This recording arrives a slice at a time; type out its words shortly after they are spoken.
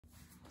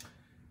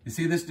You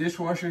see this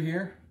dishwasher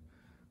here?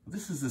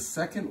 This is the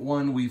second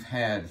one we've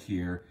had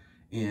here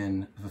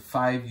in the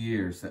 5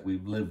 years that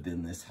we've lived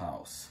in this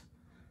house.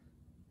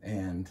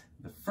 And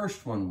the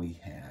first one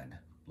we had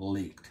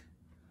leaked.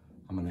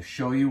 I'm going to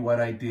show you what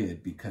I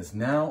did because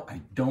now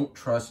I don't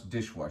trust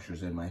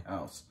dishwashers in my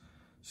house.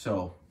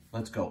 So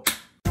let's go.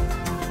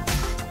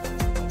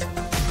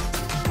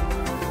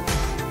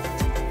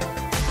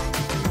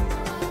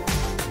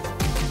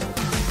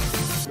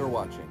 You're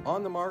watching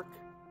On the Mark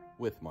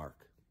with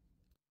Mark.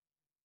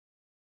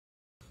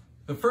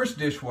 The first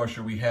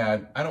dishwasher we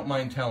had, I don't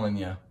mind telling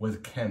you, was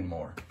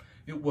Kenmore.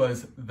 It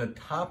was the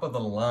top of the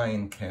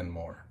line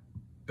Kenmore.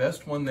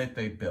 Best one that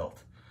they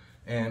built.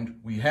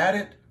 And we had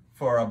it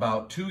for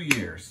about 2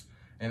 years.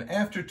 And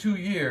after 2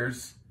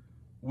 years,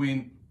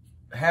 we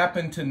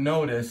happened to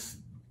notice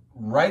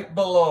right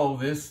below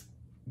this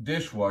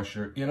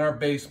dishwasher in our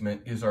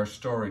basement is our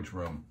storage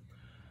room.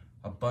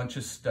 A bunch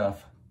of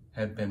stuff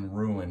had been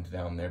ruined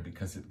down there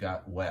because it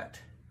got wet.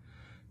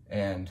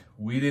 And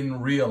we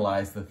didn't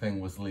realize the thing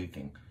was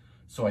leaking.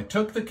 So I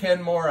took the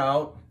Kenmore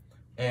out,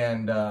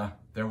 and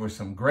there were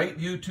some great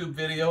YouTube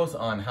videos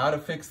on how to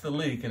fix the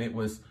leak, and it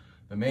was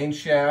the main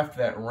shaft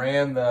that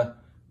ran the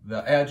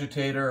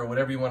agitator, or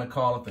whatever you want to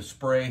call it, the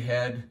spray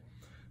head.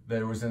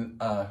 There was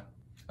a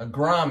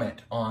grommet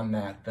on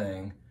that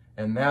thing,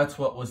 and that's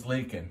what was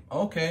leaking.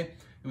 Okay,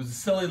 it was a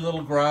silly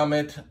little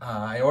grommet.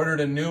 I ordered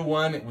a new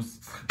one. It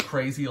was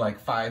crazy,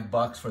 like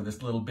 $5 for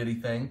this little bitty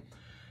thing.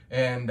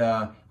 And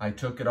I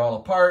took it all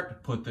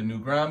apart, put the new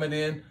grommet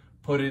in,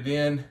 put it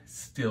in,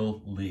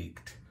 still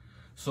leaked.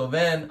 So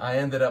then I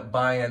ended up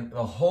buying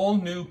a whole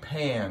new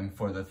pan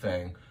for the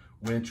thing,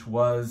 which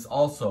was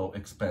also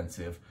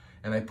expensive.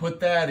 And I put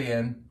that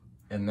in,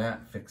 and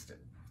that fixed it.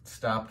 It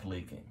stopped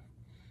leaking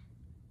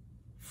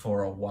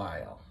for a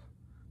while.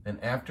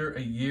 And after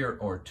a year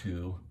or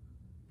two,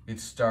 it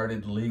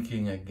started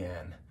leaking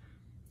again.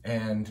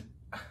 And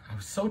I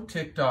was so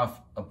ticked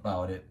off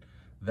about it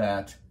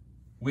that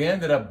we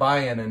ended up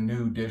buying a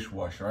new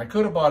dishwasher. I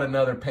could have bought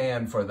another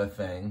pan for the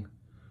thing,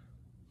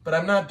 but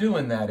I'm not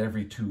doing that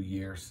every 2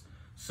 years.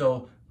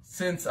 So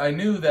since I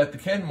knew that the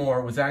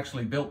Kenmore was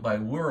actually built by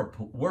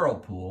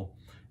Whirlpool,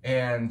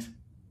 and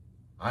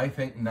I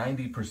think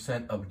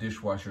 90% of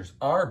dishwashers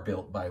are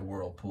built by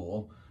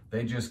Whirlpool,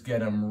 they just get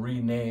them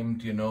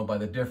renamed, you know, by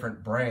the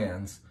different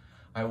brands.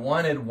 I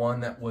wanted one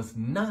that was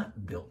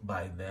not built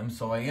by them,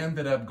 so I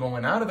ended up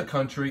going out of the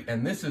country,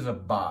 and this is a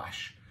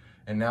Bosch.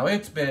 And now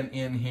it's been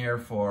in here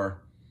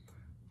for,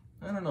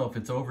 I don't know if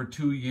it's over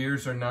 2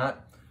 years or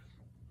not.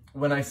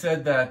 When I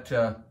said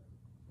that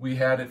we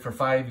had it for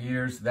 5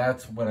 years,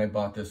 that's when I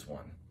bought this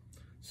one.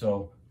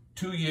 So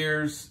 2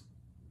 years,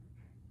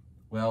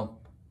 well,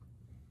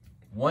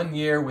 1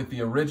 year with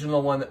the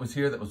original one that was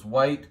here that was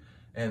white,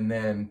 and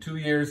then 2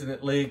 years and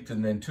it leaked,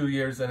 and then 2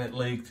 years and it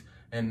leaked,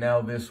 and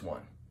now this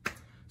one.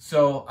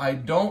 So I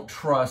don't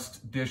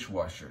trust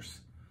dishwashers.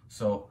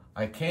 So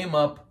I came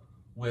up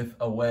with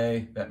a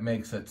way that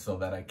makes it so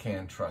that I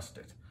can trust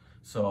it.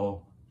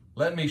 So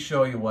let me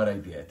show you what I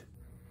did.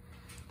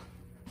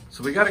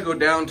 So we got to go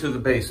down to the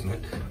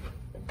basement.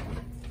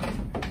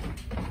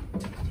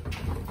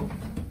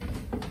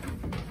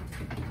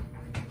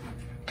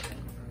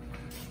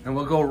 And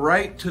we'll go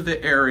right to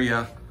the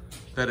area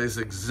that is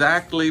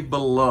exactly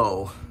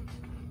below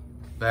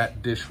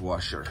that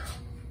dishwasher.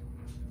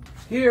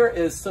 Here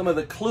is some of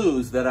the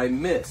clues that I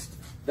missed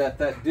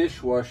that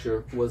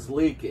dishwasher was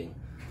leaking.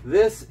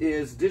 This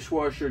is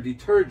dishwasher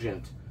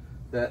detergent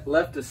that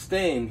left a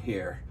stain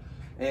here.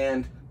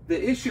 And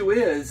the issue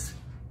is,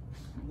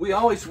 we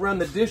always run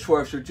the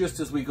dishwasher just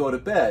as we go to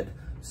bed.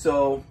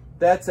 So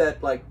that's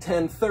at like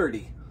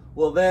 10:30.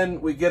 Well, then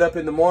we get up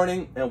in the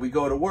morning and we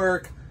go to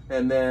work,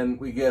 and then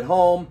we get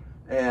home,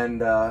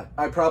 and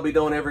I probably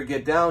don't ever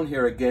get down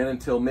here again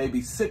until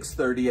maybe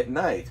 6:30 at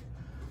night.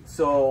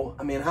 So,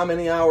 I mean, how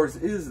many hours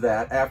is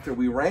that after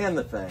we ran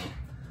the thing?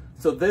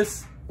 So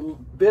this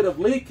bit of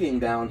leaking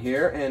down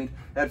here, and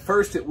at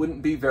first it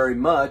wouldn't be very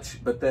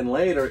much, but then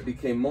later it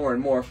became more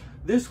and more.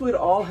 This would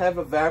all have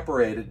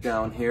evaporated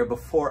down here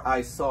before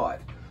I saw it.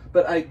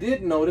 But I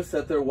did notice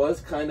that there was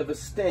kind of a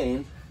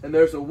stain, and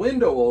there's a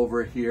window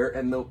over here,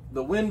 and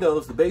the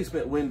windows, the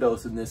basement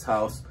windows in this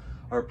house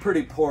are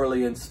pretty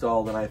poorly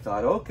installed, and I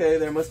thought, okay,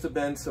 there must have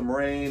been some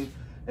rain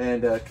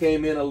and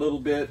came in a little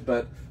bit,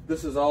 but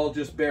this is all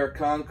just bare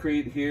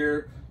concrete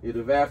here. It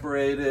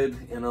evaporated,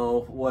 you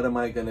know, what am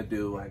I gonna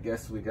do? I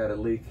guess we got a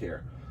leak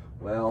here.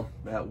 Well,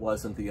 that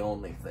wasn't the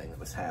only thing that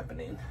was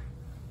happening.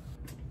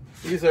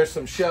 These are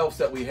some shelves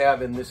that we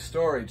have in this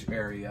storage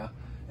area,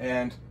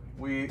 and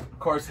we, of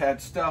course, had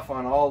stuff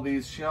on all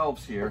these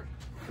shelves here.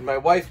 And my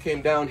wife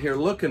came down here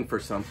looking for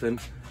something,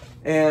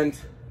 and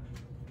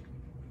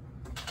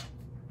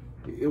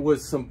it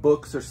was some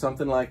books or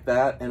something like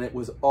that, and it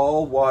was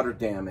all water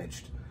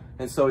damaged.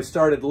 And so we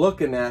started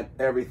looking at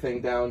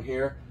everything down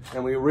here,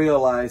 and we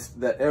realized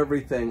that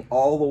everything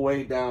all the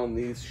way down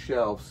these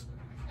shelves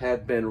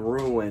had been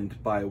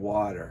ruined by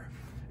water.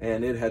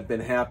 And it had been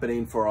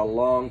happening for a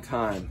long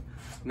time.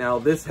 Now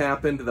this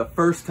happened the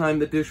first time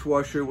the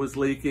dishwasher was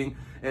leaking,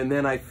 and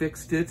then I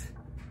fixed it,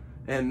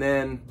 and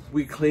then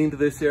we cleaned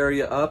this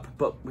area up,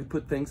 but we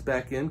put things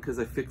back in because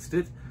I fixed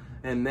it,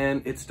 and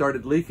then it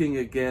started leaking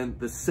again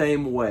the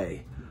same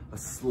way. A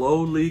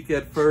slow leak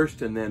at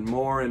first, and then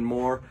more and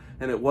more,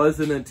 and it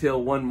wasn't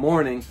until one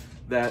morning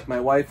that my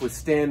wife was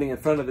standing in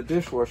front of the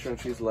dishwasher and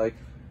she's like,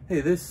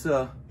 hey, this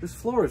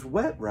floor is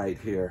wet right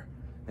here.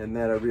 And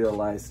then I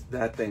realized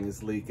that thing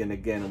is leaking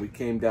again, and we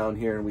came down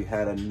here and we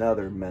had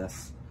another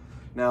mess.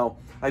 Now,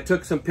 I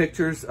took some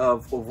pictures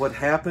of what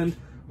happened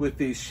with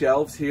these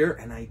shelves here,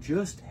 and I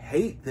just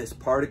hate this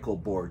particle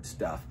board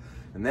stuff.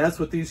 And that's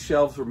what these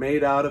shelves were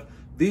made out of.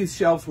 These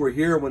shelves were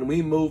here when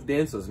we moved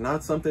in, so it's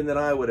not something that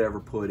I would ever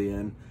put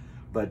in.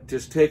 But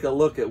just take a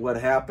look at what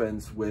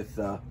happens with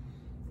a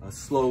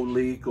slow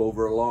leak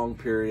over a long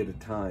period of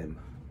time.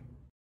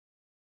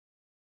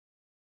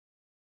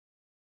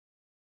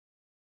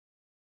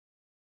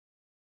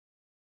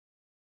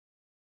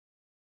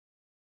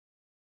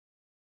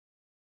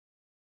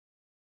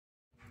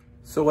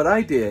 So what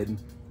I did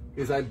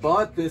is I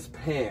bought this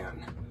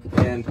pan,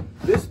 and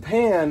this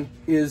pan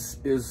is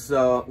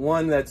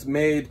one that's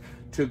made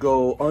to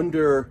go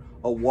under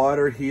a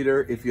water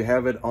heater if you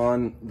have it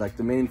on like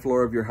the main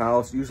floor of your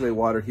house. Usually a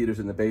water heater's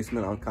in the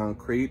basement on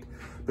concrete,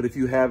 but if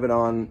you have it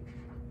on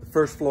the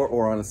first floor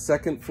or on a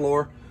second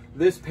floor,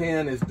 this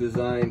pan is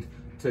designed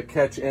to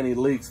catch any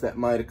leaks that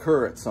might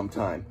occur at some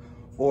time.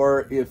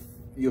 Or if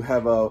you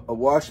have a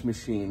wash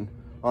machine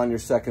on your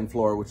second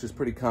floor, which is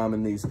pretty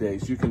common these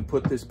days, you can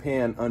put this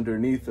pan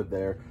underneath of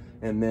there,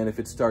 and then if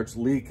it starts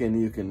leaking,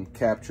 you can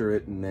capture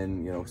it and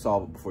then, you know,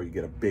 solve it before you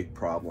get a big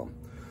problem.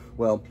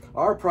 Well,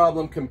 our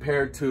problem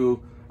compared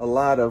to a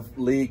lot of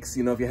leaks,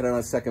 you know, if you had it on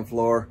a second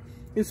floor,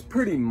 is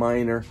pretty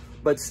minor,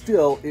 but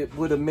still it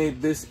would have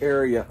made this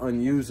area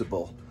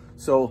unusable.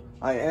 So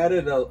I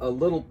added a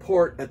little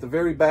port at the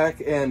very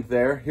back end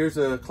there. Here's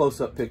a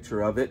close-up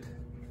picture of it.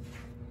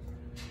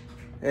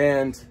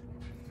 And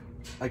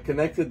I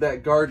connected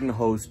that garden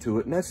hose to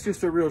it, and that's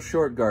just a real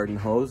short garden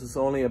hose. It's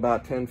only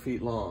about 10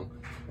 feet long.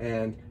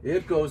 And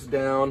it goes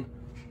down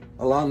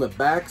along the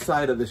back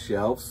side of the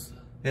shelves,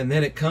 and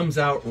then it comes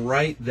out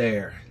right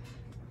there.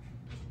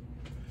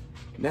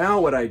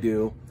 Now what I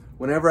do,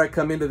 whenever I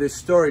come into this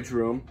storage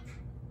room,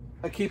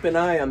 I keep an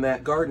eye on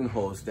that garden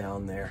hose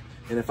down there.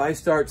 And if I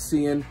start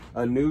seeing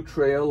a new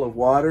trail of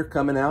water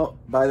coming out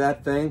by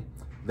that thing,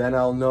 then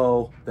I'll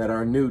know that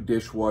our new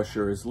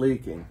dishwasher is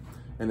leaking.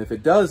 And if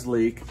it does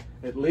leak,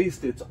 at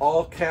least it's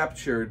all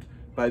captured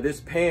by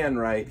this pan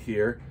right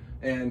here.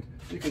 And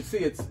you can see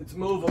it's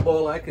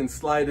movable. I can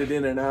slide it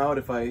in and out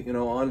if I, you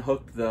know,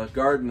 unhook the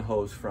garden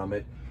hose from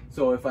it.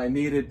 So if I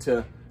needed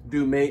to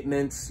do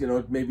maintenance, you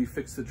know, maybe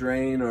fix the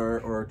drain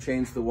or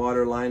change the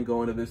water line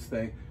going to this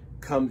thing,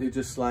 it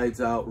just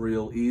slides out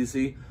real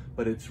easy.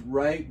 But it's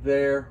right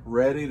there,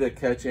 ready to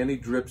catch any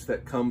drips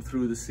that come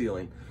through the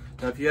ceiling.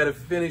 Now, if you had a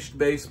finished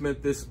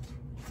basement, this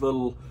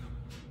little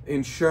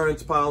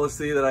insurance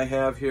policy that I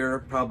have here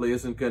probably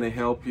isn't going to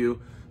help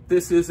you.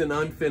 This is an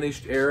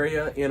unfinished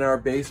area in our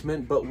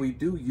basement, but we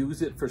do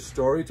use it for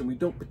storage, and we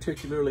don't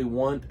particularly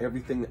want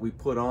everything that we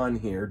put on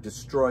here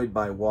destroyed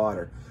by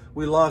water.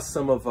 We lost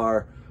some of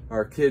our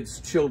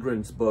kids'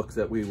 children's books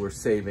that we were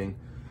saving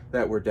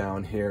that were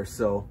down here.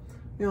 So,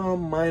 you know,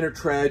 minor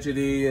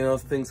tragedy, you know,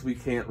 things we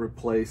can't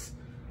replace.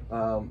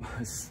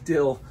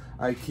 Still,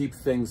 I keep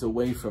things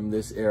away from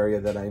this area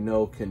that I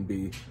know can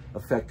be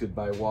affected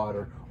by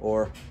water,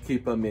 or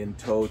keep them in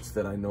totes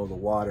that I know the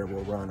water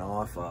will run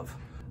off of.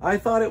 I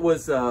thought it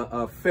was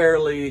a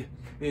fairly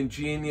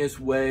ingenious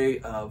way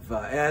of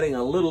adding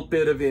a little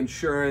bit of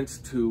insurance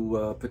to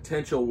a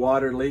potential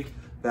water leak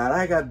that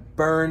I got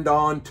burned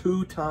on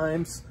 2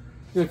 times.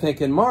 You're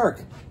thinking,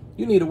 Mark,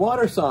 you need a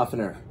water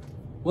softener.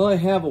 Well, I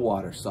have a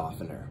water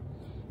softener.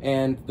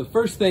 And the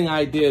first thing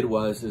I did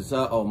was,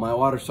 uh-oh, my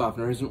water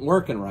softener isn't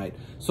working right.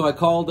 So I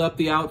called up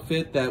the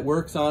outfit that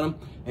works on them,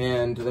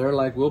 and they're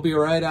like, we'll be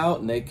right out.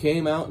 And they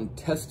came out and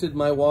tested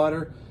my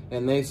water,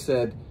 and they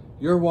said,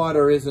 your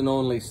water isn't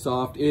only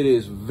soft, it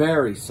is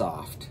very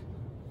soft.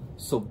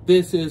 So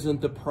this isn't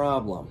the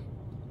problem.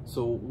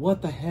 So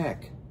what the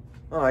heck?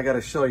 Oh, I gotta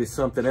show you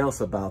something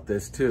else about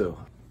this too.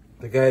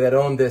 The guy that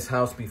owned this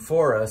house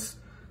before us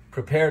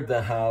prepared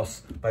the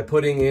house by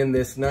putting in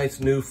this nice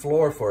new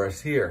floor for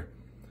us here,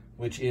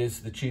 which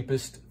is the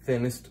cheapest,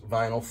 thinnest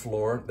vinyl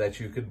floor that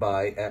you could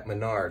buy at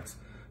Menards.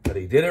 But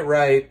he did it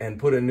right and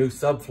put a new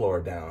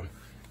subfloor down.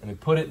 And he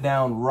put it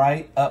down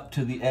right up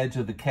to the edge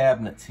of the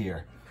cabinets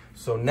here.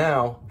 So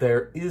now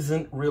there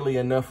isn't really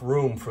enough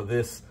room for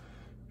this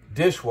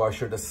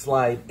dishwasher to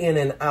slide in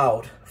and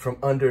out from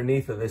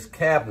underneath of this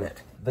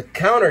cabinet. The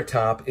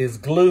countertop is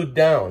glued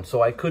down,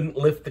 so I couldn't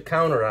lift the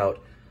counter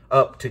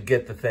up to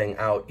get the thing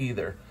out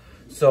either.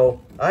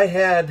 So I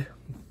had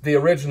the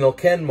original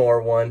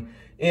Kenmore one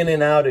in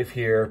and out of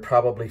here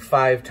probably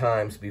 5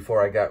 times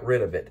before I got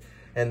rid of it.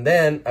 And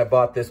then I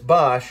bought this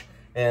Bosch,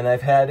 and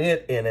I've had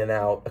it in and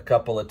out a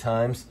couple of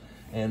times.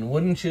 And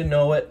wouldn't you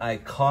know it, I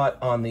caught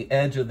on the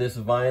edge of this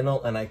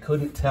vinyl, and I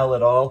couldn't tell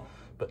at all,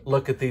 But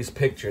look at these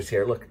pictures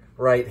here. Look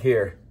right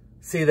here.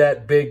 See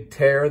that big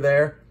tear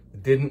there?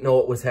 Didn't know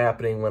what was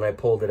happening when I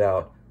pulled it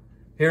out.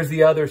 Here's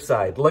the other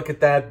side. Look at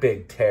that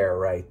big tear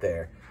right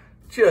there.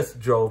 Just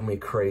drove me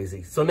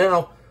crazy. So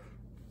now,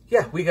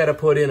 yeah, we got to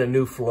put in a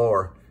new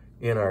floor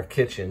in our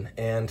kitchen.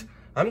 And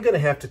I'm going to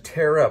have to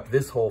tear up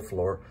this whole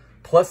floor,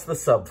 plus the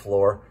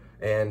subfloor,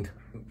 and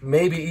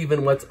maybe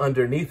even what's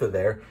underneath of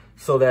there,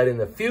 so that in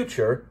the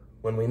future,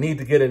 when we need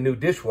to get a new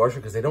dishwasher,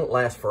 because they don't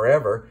last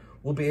forever,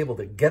 we'll be able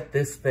to get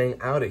this thing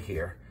out of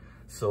here.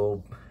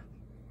 So,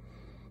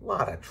 a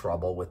lot of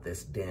trouble with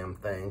this damn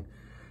thing.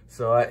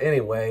 So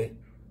anyway,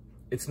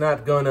 it's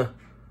not gonna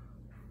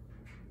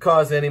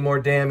cause any more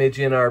damage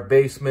in our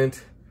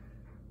basement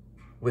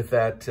with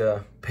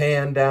that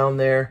pan down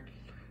there.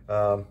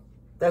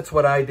 That's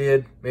what I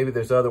did. Maybe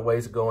there's other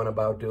ways of going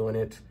about doing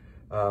it.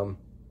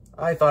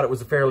 I thought it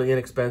was a fairly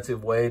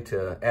inexpensive way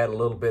to add a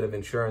little bit of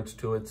insurance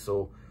to it.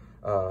 So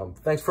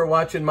thanks for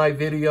watching my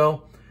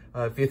video.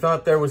 If you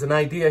thought there was an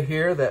idea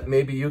here that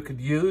maybe you could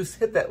use,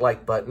 hit that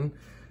like button.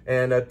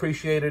 And I'd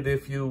appreciate it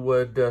if you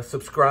would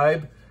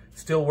subscribe.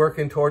 Still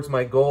working towards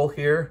my goal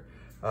here.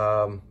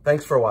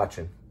 Thanks for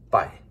watching.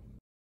 Bye.